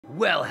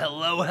Well,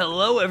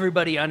 hello,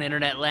 everybody on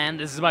internet land.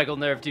 This is Michael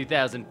Nerve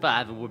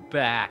 2005, and we're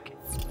back.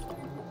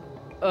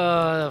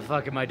 The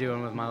fuck am I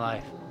doing with my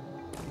life?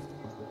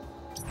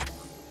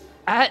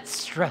 That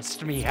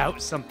stressed me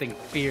out something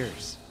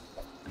fierce.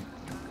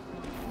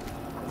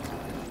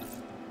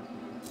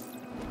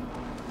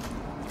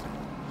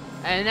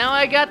 And now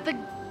I got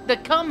the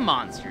cum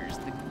monsters,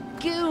 the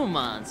goo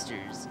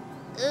monsters.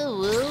 Ooh,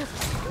 woo.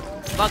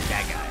 Fuck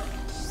that guy.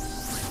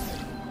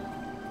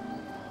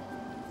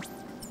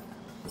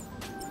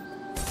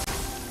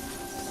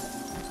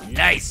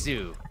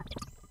 Nice-oo.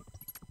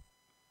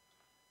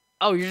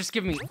 Oh, you're just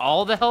giving me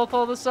all the health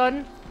all of a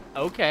sudden?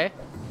 Okay.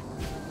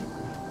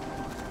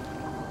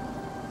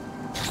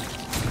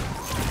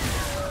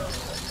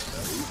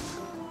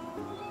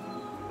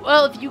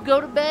 Well, if you go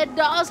to bed,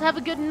 dolls, have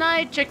a good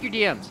night. Check your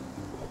DMs.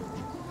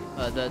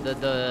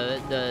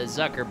 The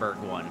Zuckerberg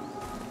one.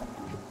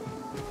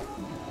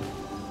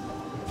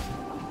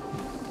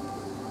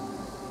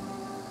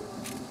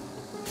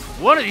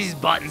 One of these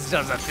buttons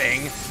does a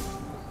thing.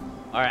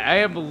 Alright, I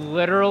am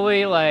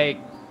literally, like,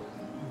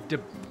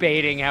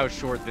 debating how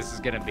short this is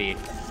gonna be.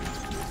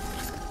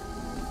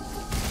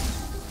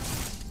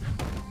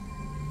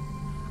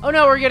 Oh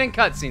no, we're getting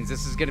cutscenes.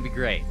 This is gonna be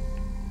great.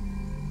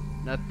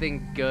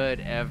 Nothing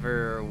good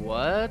ever.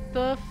 What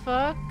the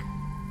fuck?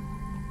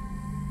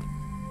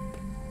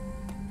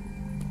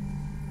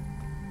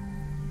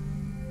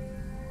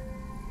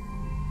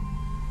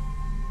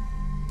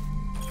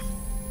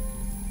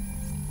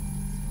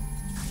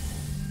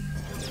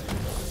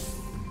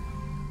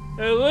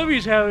 Hey,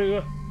 Libby's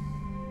having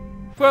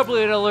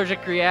probably an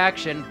allergic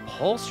reaction.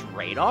 Pulse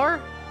radar?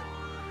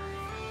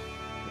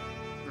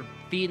 For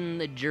feeding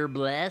the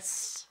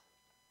gerbless.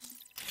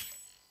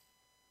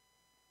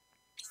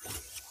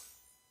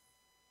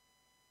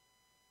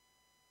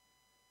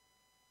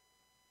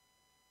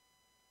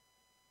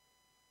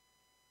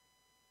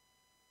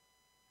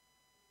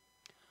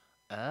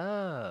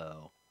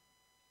 Oh.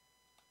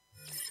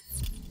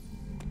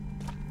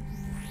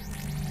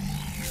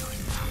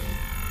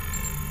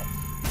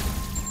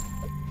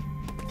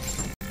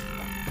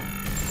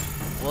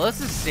 Well,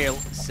 this is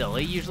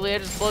silly. Usually I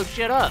just blow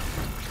shit up.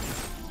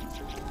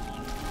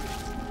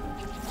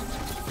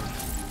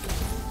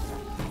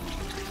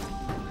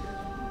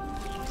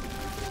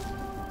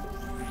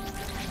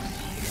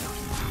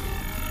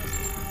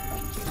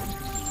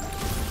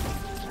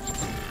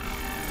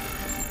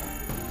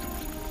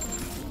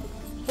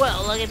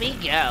 Well, look at me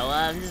go.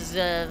 I'm just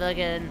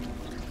fucking...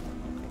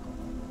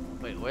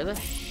 Wait, where the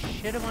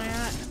shit am I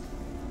at?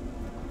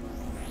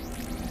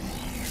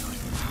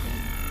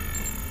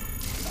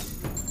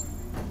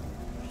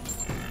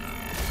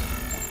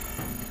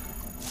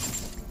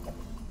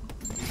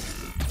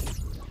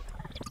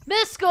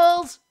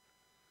 Skulls!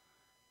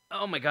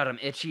 Oh my god, I'm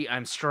itchy,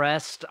 I'm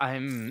stressed,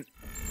 I'm...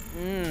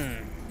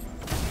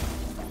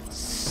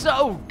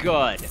 So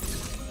good!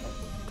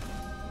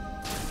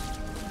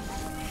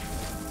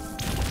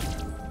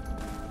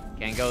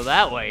 Can't go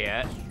that way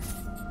yet.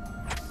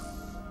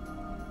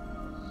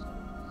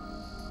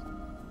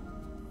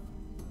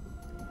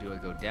 Do I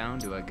go down?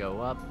 Do I go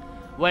up?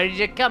 Where did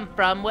you come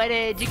from? Where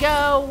did you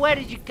go? Where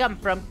did you come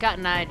from,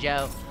 Cotton Eye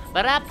Joe?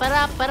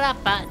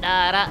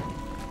 Ba-da-ba-da-ba-da-ba-da-da.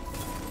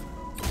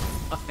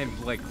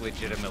 I'm like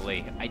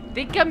legitimately. I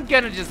think I'm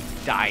gonna just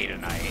die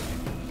tonight.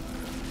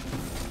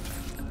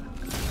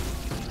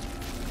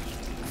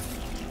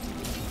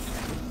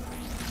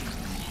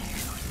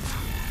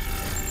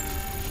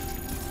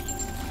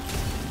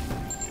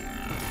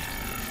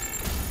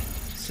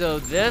 So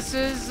this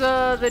is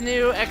the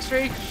new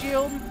X-ray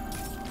shield.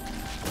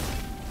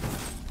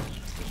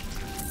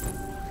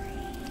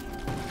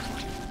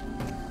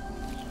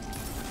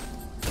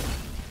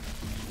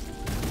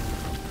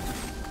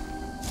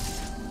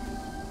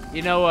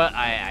 You know what?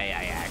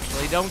 I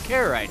actually don't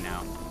care right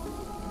now.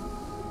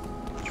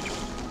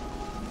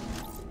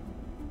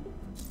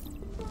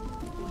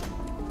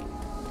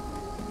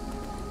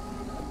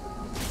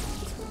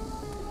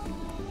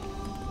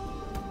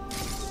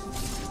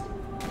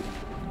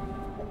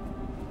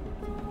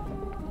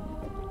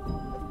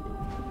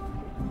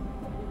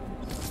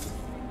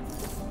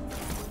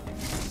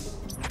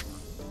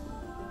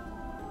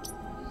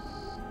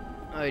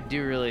 I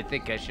do really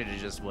think I should have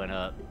just went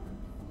up.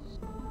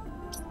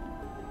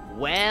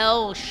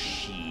 Well,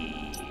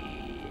 shit.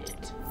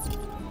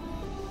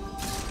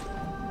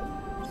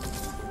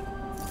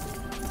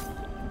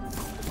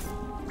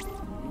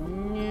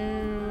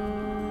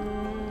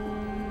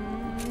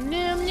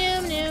 Noom.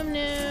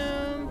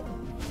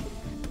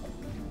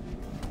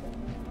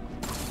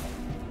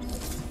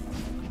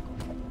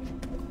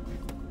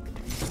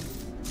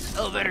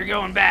 Elevator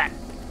going back.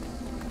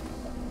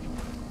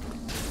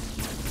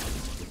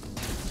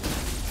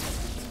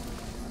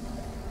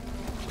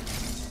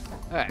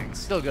 Alright, I can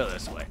still go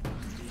this way.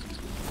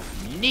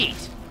 Neat!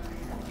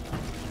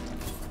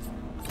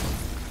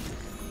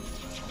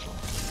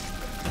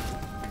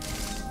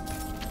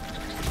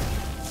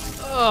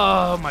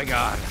 Oh my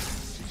god.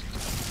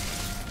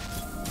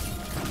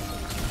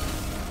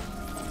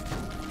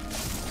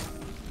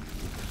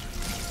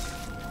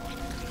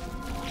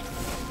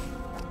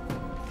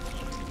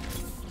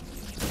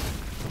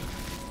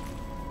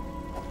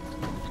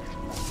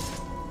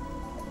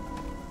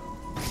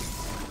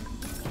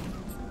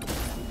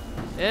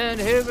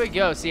 And here we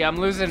go. See, I'm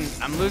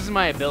losing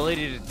my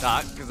ability to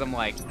talk because I'm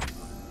like,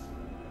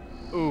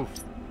 oof.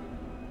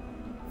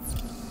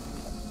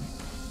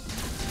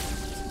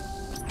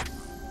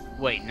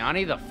 Wait,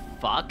 Nani the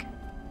fuck?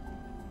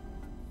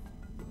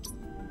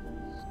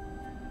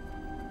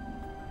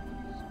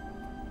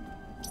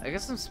 I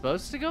guess I'm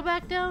supposed to go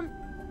back down?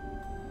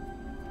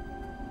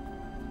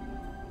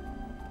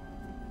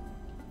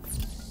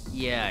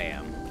 Yeah, I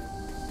am.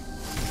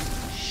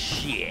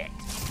 Shit.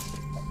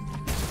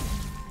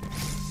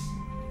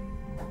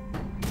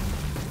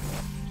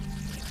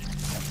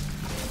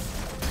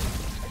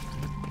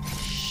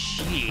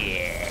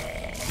 Shit.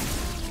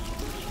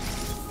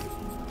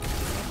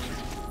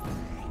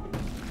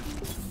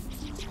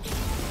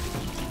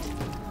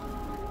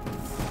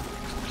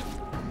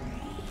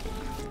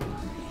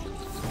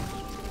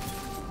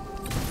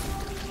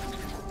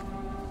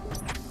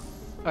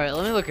 Alright,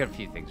 let me look at a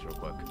few things real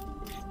quick.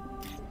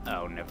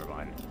 Oh, never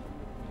mind.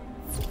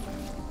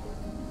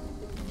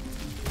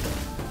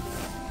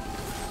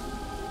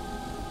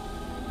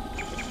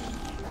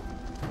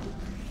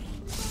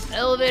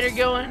 Elevator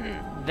going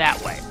that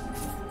way.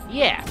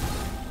 Yeah,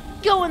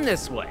 going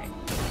this way.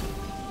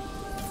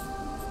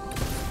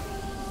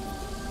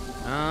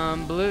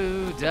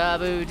 Blue, da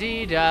boo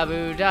dee da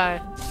boo die.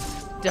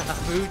 Da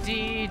boo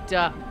dee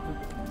da.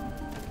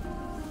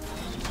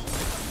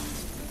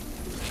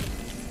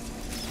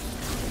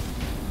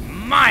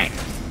 Mine!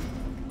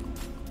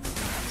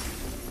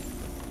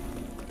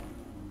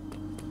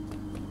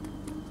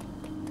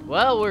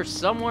 Well, we're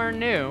somewhere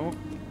new.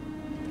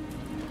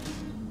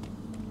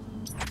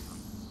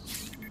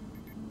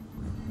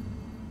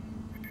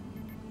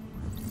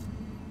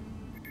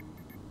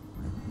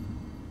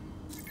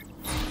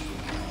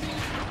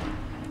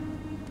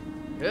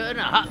 And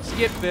a hop,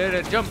 skip, and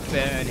a jump,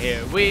 and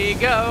here we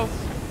go.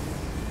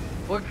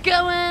 We're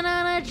going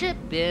on a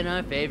trip in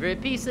our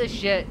favorite piece of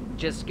shit.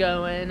 Just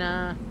going,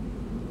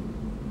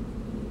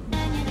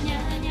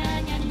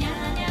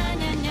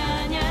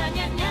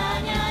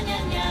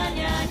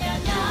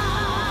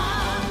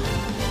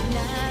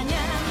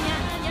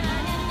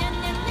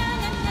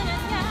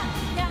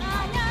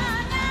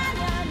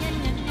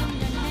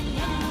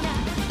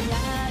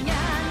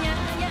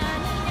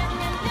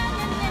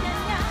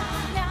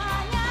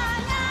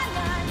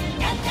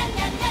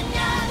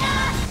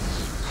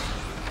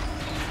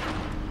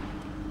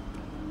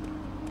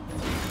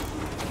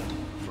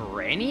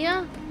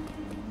 Frania?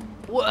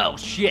 Well,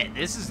 shit,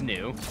 this is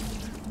new.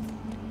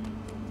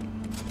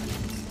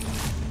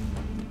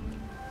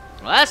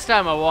 Last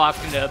time I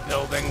walked into a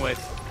building with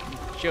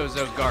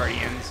Chozo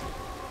Guardians,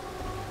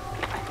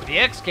 the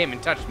X came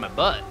and touched my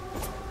butt.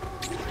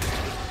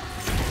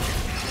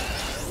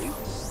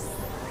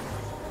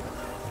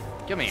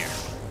 Come here.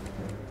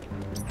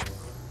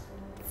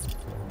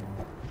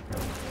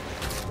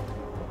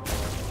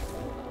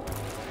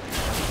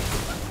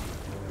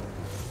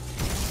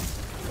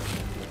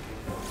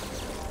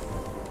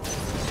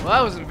 Well,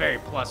 that wasn't very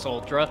plus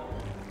ultra.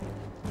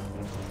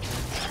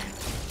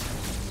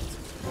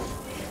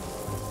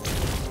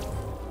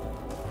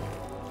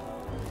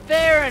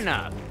 Fair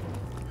enough.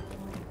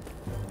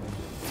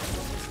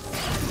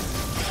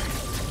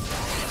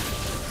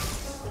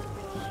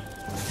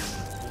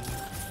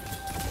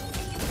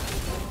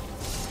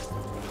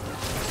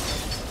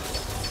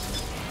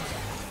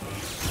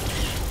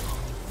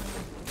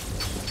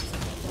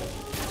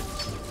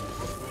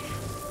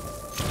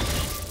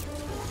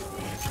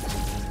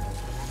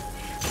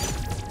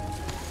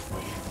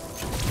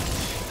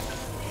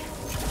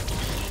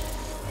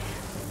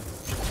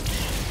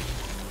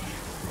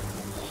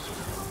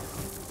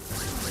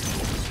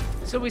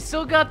 So we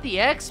still got the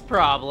X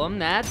problem.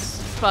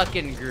 That's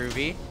fucking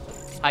groovy.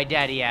 Hi,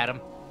 Daddy Adam.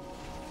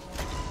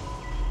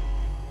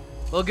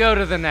 We'll go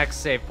to the next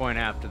save point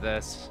after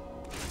this.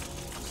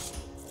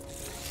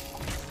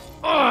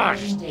 Oh,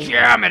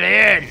 jam it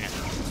in!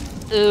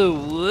 Ooh,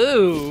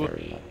 ooh. This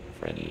area,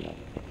 Frenia,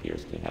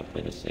 appears to have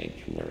been a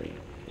sanctuary.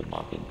 The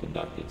Mockin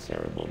conducted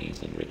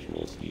ceremonies and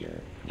rituals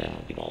here. Now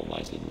it all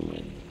lies in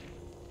ruin.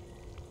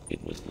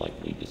 It was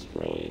likely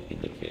destroyed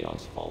in the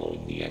chaos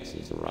following the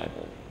X's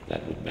arrival.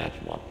 That would match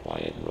what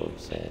Quiet Road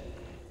said.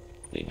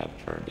 They have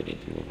turned it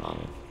into a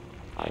hive.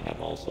 I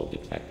have also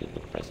detected the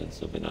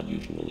presence of an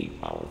unusually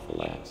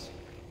powerful X.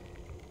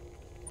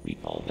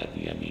 Recall that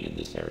the E.M.M.I in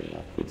this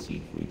area could see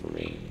through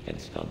terrain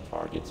and stun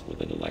targets with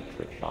an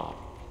electric shock.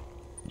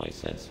 My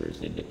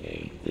sensors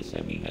indicate this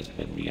E.M.M.I has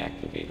been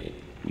reactivated.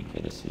 We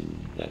can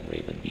assume that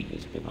Raven Beak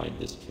is behind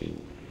this too.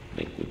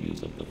 Make good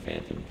use of the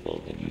Phantom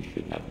Cloak and you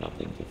should have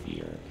nothing to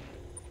fear.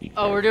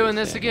 Oh, we're doing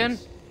this again?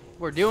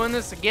 We're doing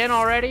this again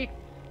already?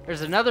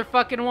 There's another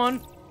fucking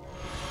one?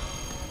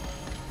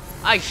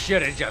 I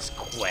should have just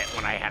quit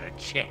when I had a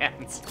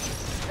chance.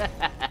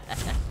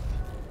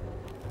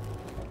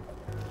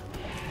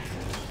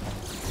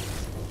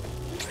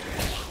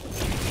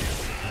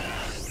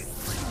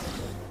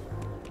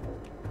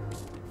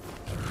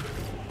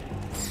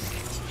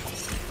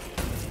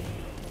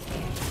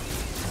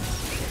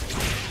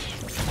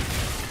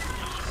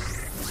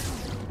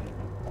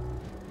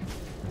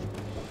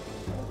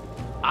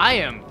 I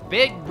am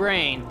big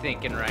brain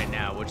thinking right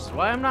now, which is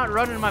why I'm not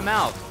running my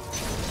mouth.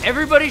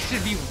 Everybody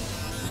should be...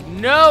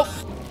 Nope!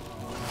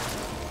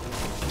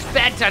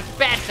 Bad touch,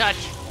 bad touch!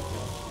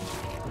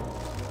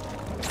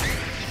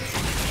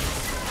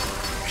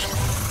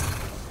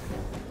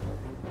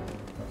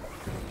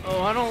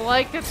 Oh, I don't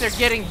like that they're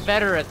getting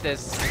better at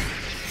this.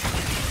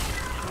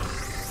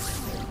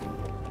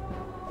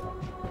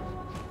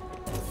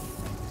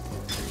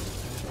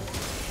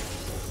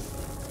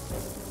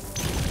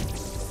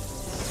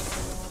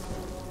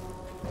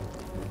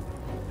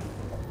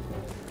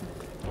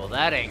 Well,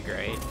 that ain't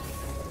great.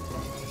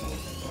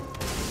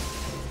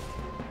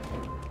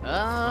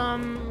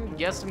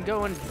 Guess I'm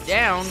going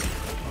down.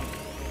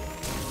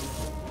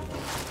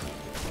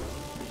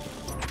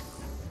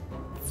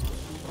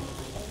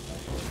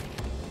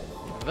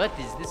 What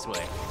is this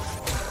way?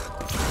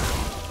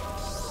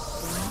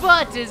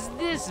 What is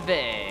this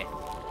way?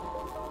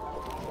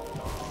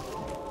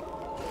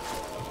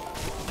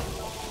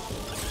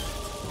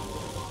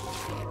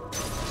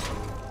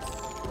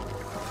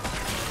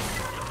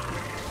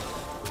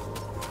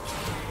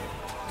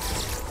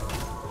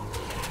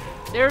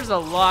 There's a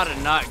lot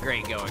of not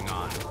great going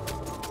on.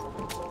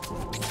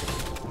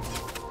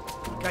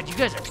 God, you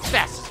guys are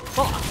fast as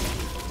fuck.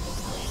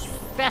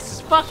 Fast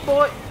as fuck,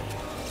 boy.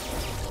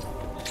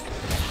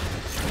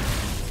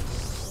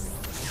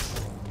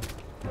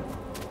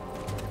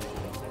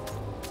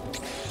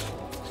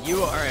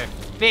 You are a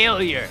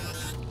failure.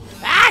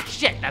 Ah,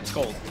 shit, that's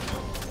cold.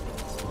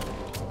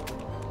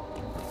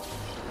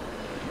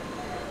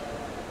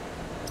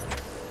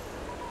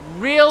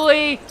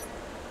 Really?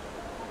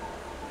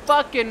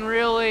 Fucking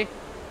really?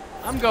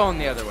 I'm going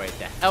the other way.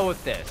 The hell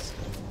with this.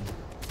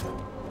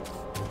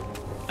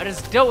 I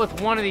just dealt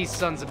with one of these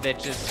sons of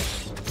bitches.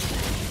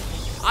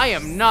 I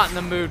am not in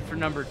the mood for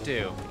number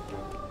 2.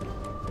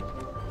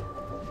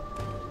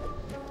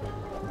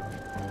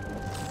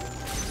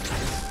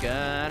 Just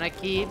gonna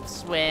keep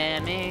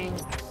swimming.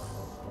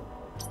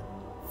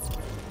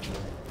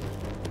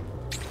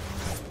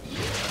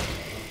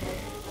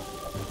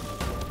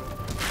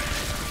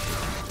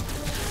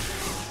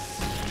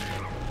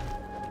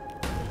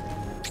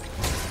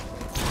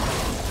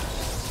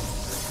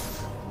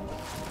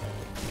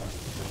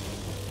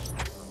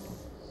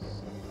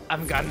 I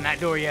haven't gotten that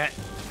door yet.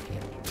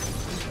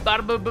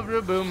 Bada boom boom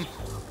boom boom.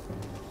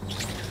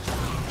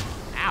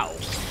 Ow.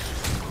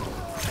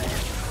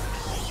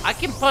 I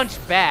can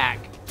punch back.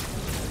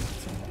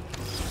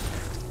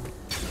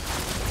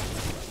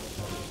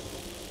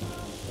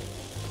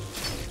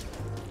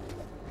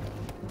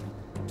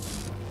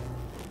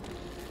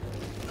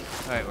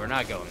 Alright, we're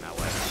not going that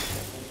way.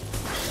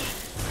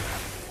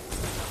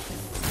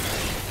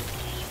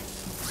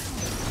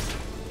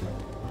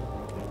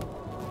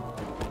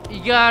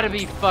 You gotta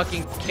be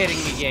fucking kidding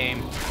me,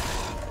 game.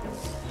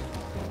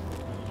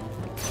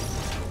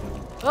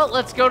 Well,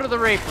 let's go to the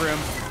rape room.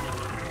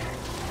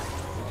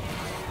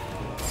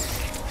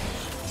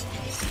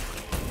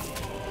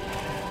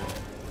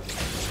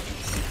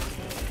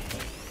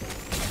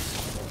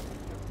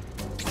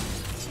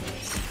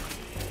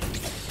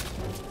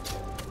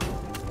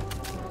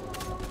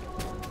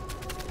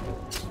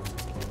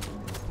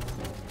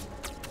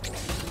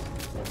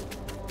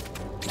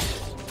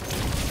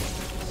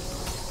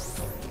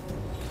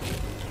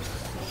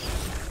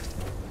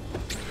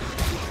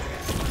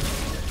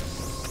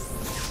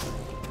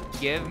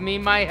 Give me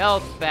my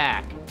health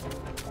back.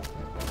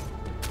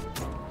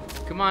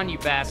 Come on, you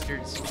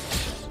bastards.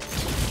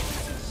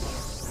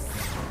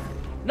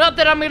 Not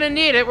that I'm gonna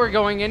need it. We're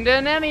going into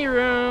an E.M.M.I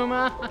room.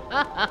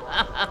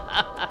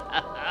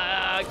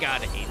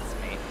 God hates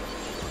me.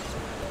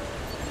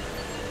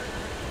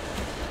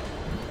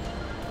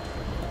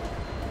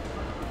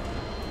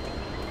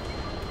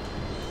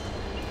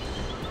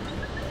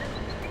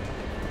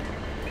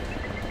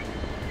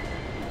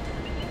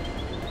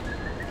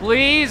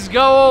 Please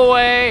go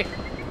away.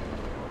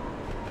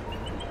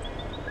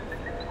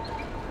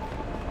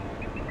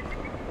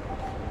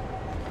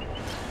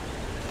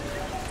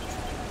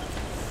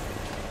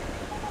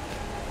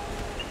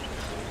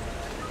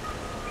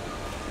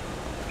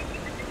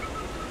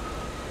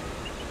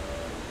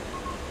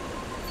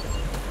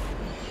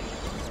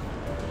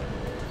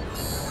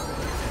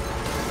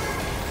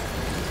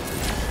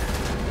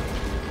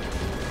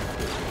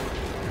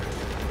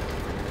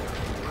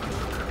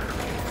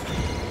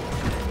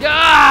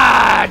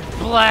 God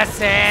bless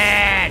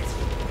it!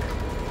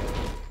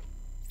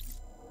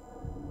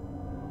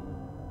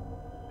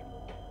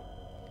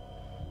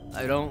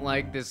 I don't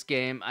like this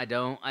game. I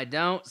don't,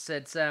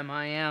 said Sam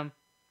I am.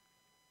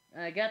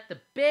 I got the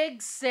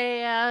big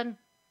sand.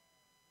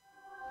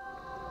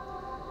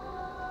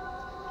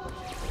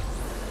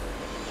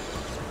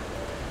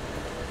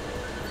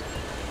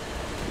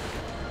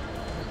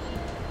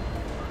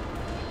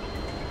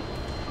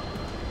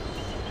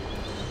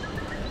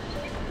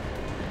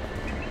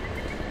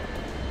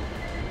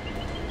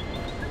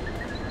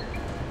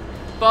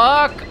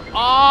 Fuck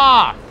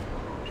off!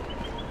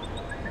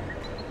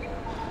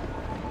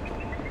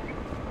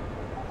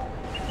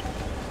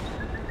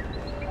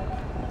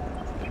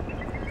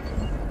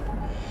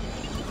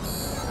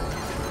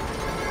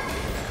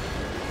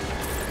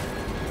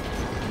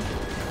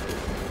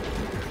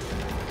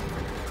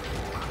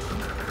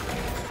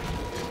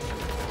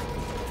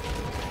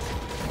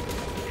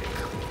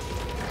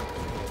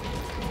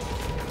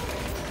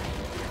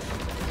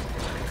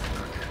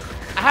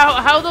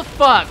 How the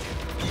fuck?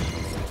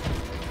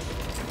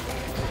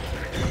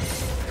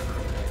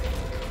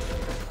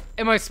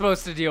 Am I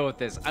supposed to deal with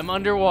this? I'm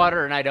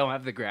underwater and I don't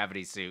have the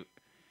gravity suit.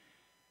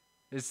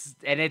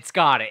 And it's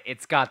got it.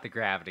 It's got the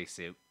gravity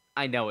suit.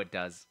 I know it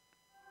does.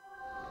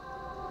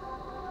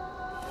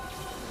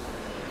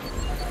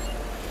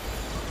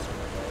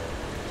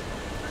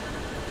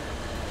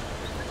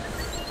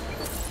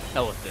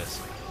 Hell with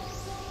this.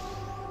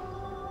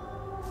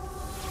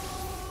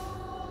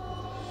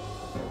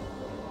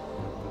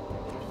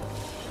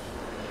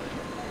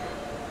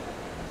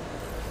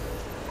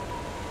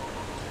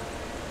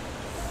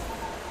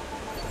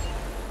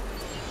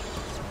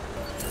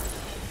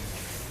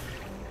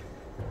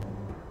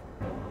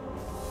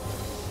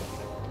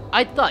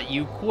 I thought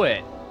you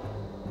quit.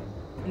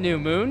 New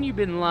Moon, you've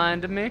been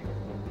lying to me.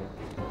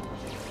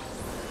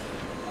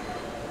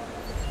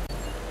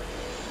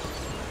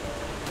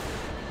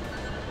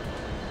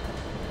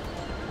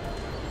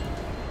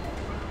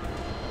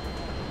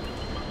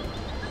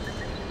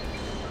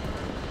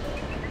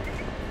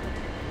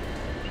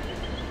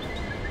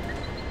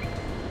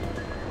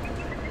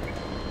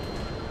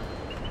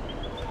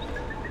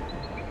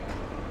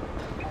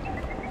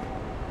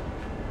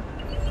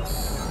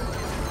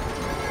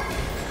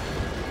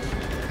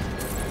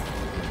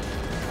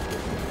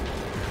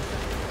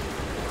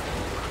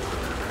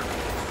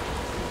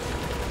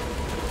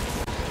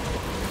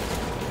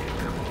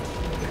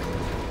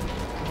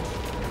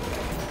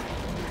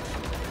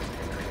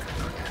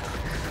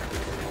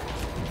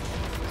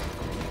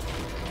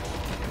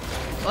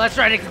 Well, that's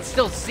right, it can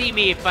still see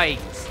me if I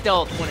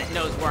stealth when it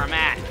knows where I'm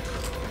at.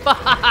 Fuck!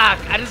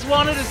 I just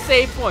wanted a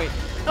save point.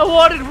 I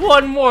wanted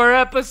one more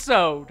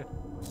episode.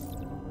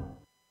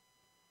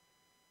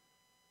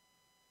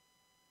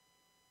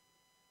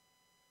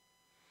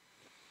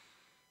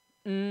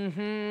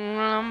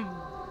 I'm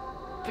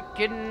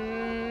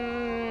picking...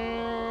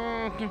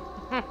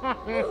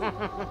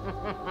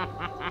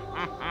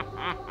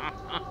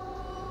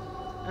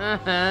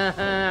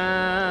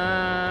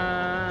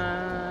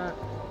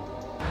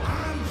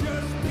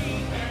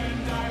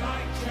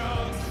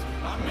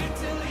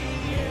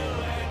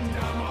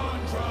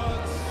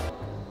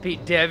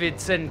 Pete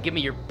Davidson, give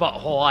me your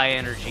butthole eye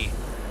energy.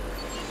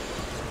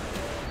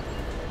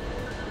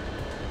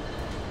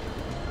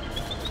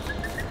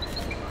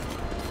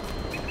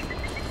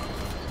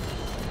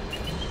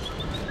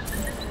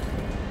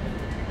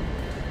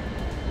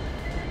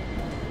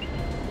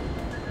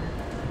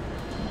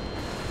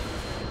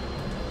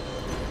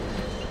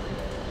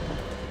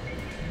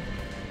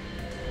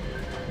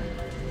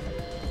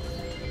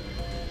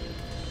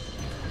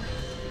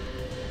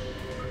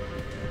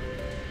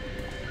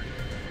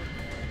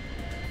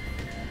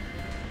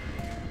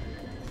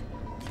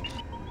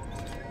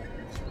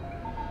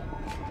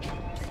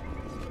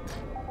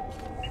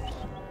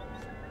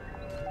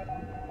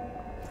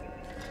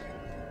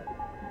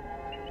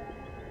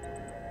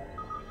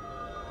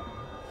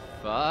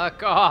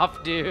 Fuck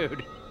off,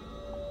 dude.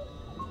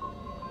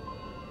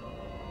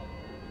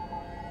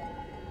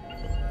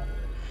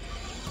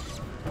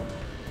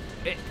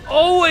 It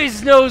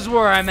always knows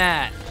where I'm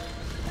at.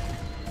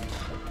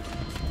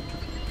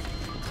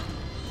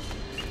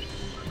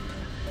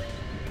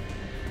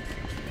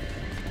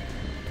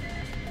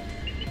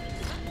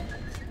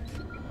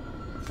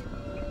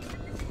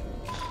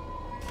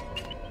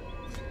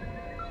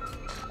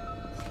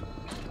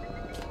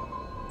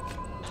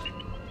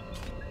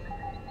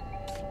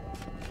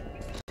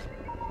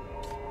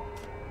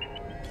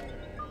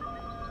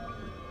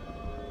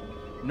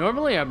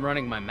 Normally I'm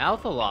running my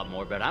mouth a lot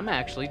more, but I'm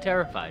actually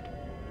terrified.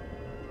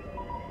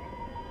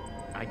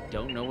 I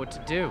don't know what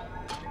to do.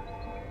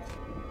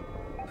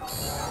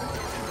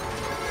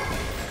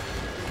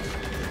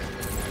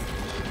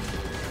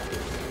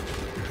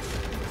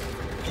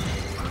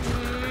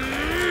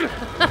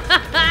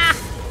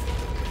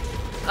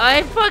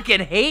 I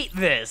fucking hate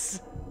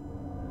this.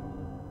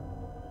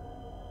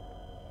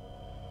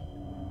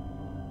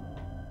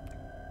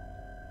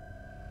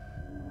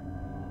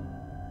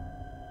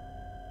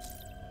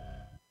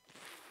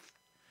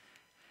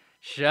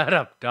 Shut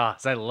up,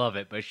 DOS. I love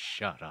it, but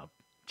shut up.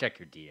 Check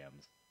your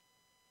DMs.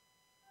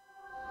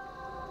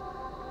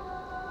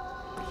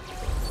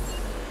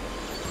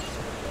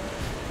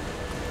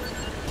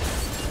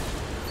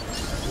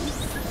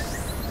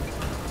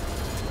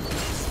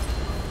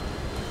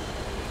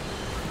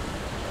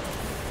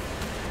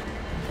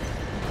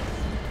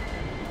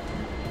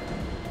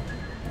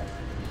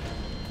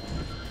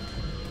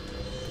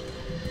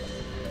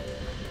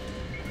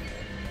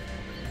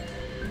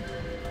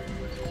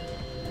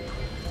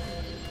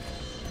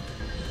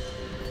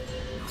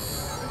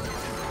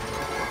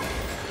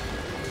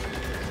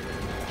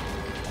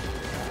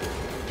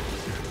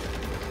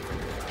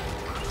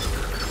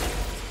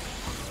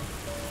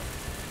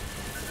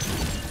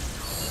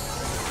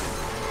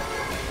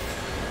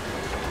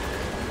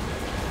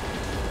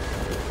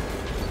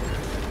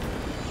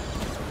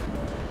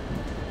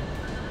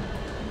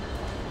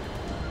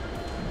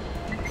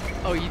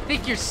 Oh, you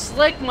think you're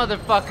slick,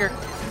 motherfucker?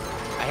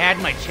 I had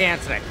my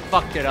chance and I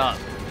fucked it up.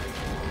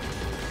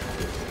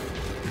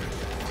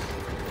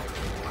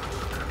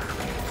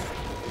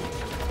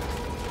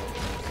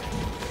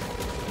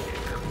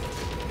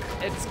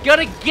 It's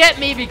gonna get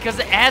me because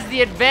it has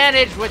the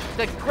advantage with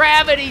the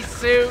gravity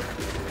suit.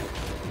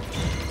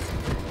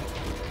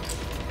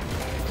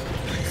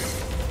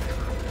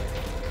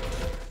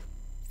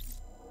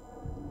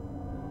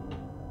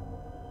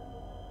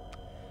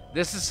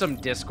 This is some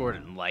Discord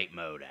and light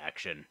mode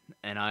action,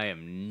 and I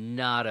am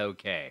not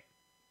okay.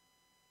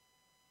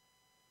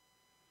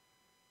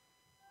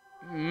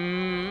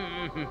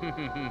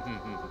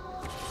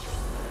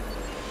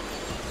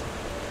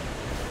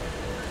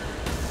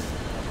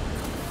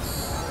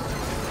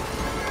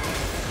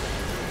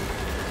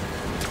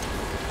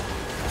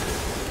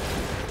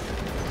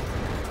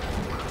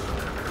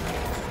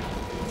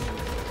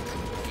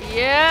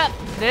 Yeah,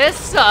 this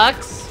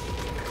sucks.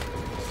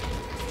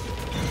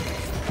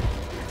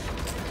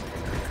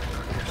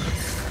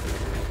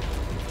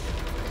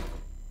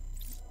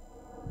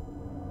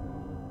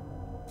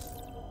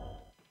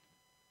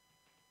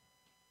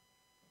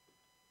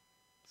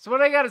 So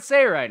what I gotta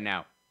say right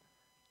now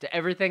to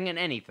everything and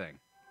anything.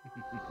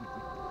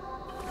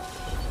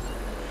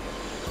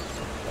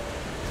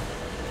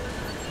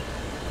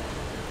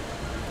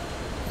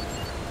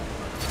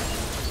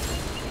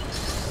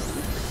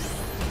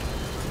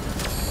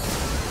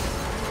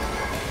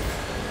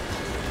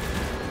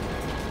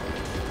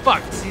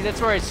 Fuck, see, that's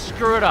where I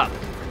screw it up.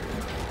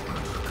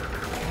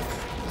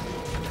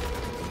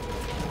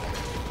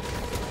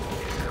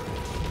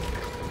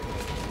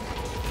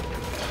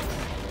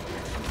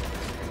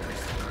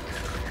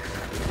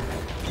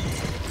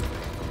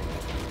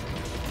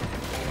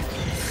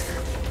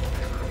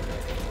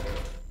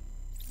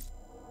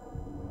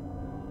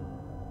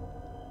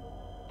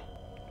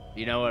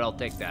 You know what? I'll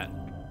take that.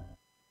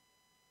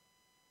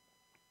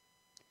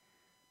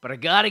 But I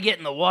gotta get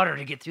in the water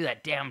to get through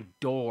that damn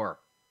door.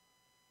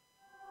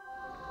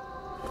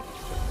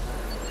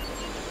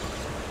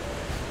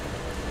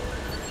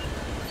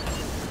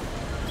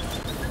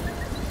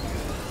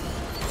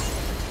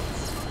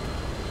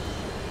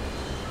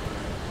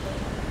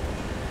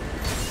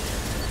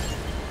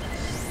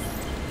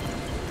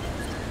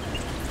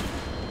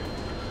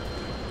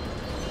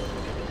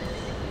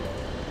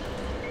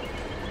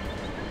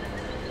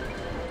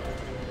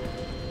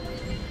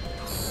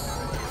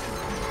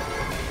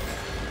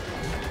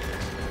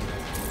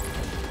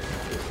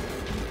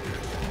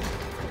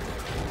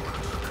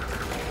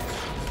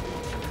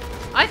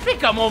 I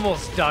think I'm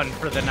almost done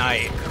for the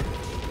night.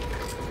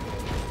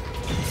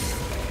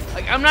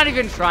 Like, I'm not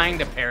even trying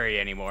to parry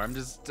anymore. I'm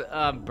just,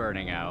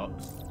 burning out.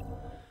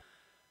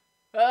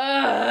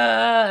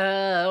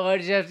 Why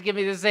did you have to give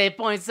me the save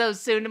point so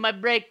soon to my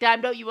break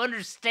time? Don't you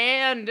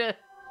understand?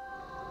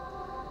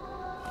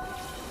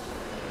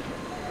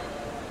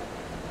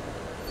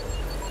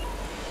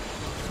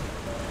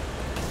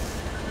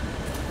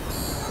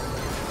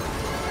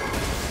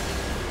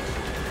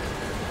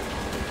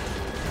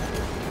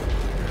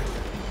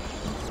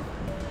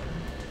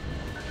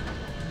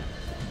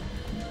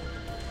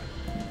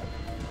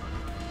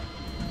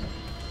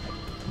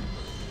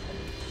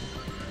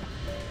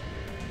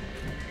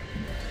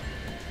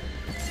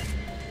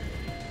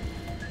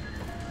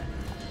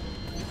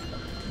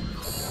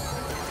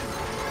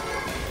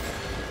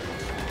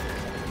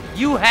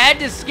 You had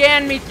to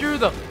scan me through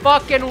the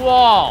fucking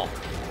wall.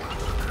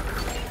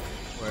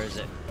 Where is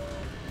it?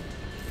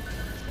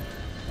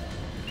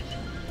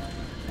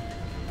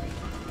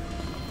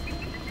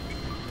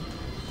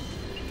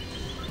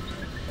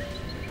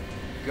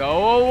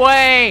 Go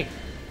away.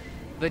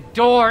 The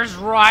door's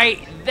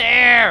right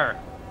there.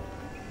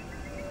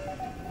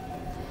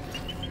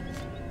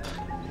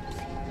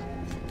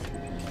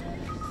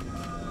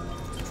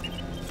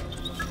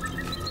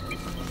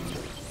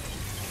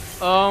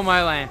 Oh,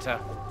 my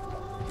Lanta.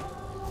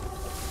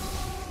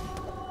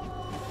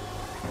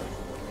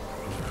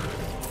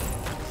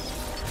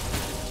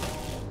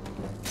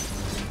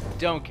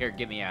 Don't care,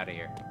 get me out of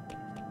here.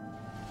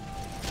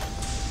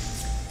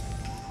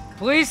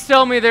 Please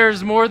tell me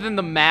there's more than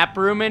the map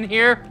room in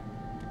here.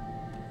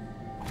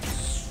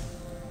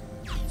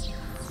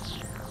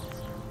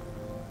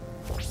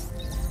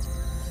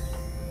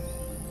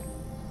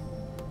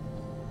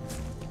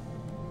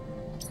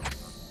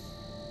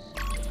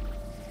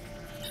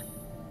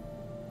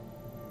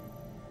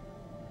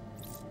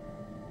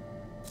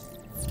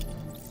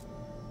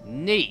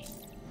 Neat.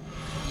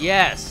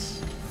 Yes.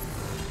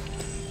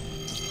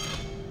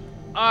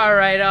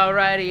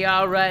 Alrighty.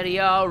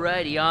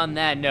 On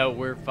that note,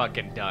 we're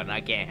fucking done.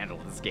 I can't handle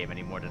this game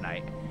anymore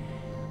tonight.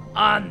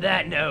 On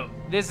that note,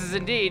 this is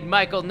indeed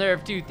Michael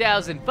Nerve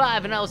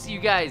 2005, and I'll see you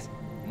guys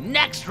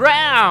next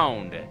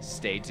round.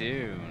 Stay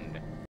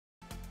tuned.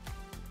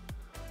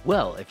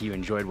 Well, if you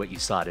enjoyed what you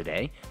saw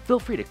today, feel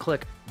free to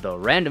click the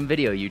random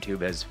video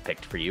YouTube has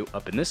picked for you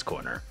up in this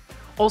corner.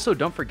 Also,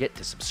 don't forget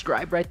to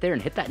subscribe right there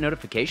and hit that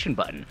notification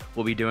button.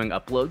 We'll be doing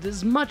uploads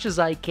as much as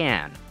I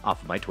can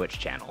off of my Twitch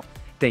channel.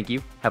 Thank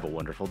you. Have a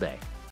wonderful day.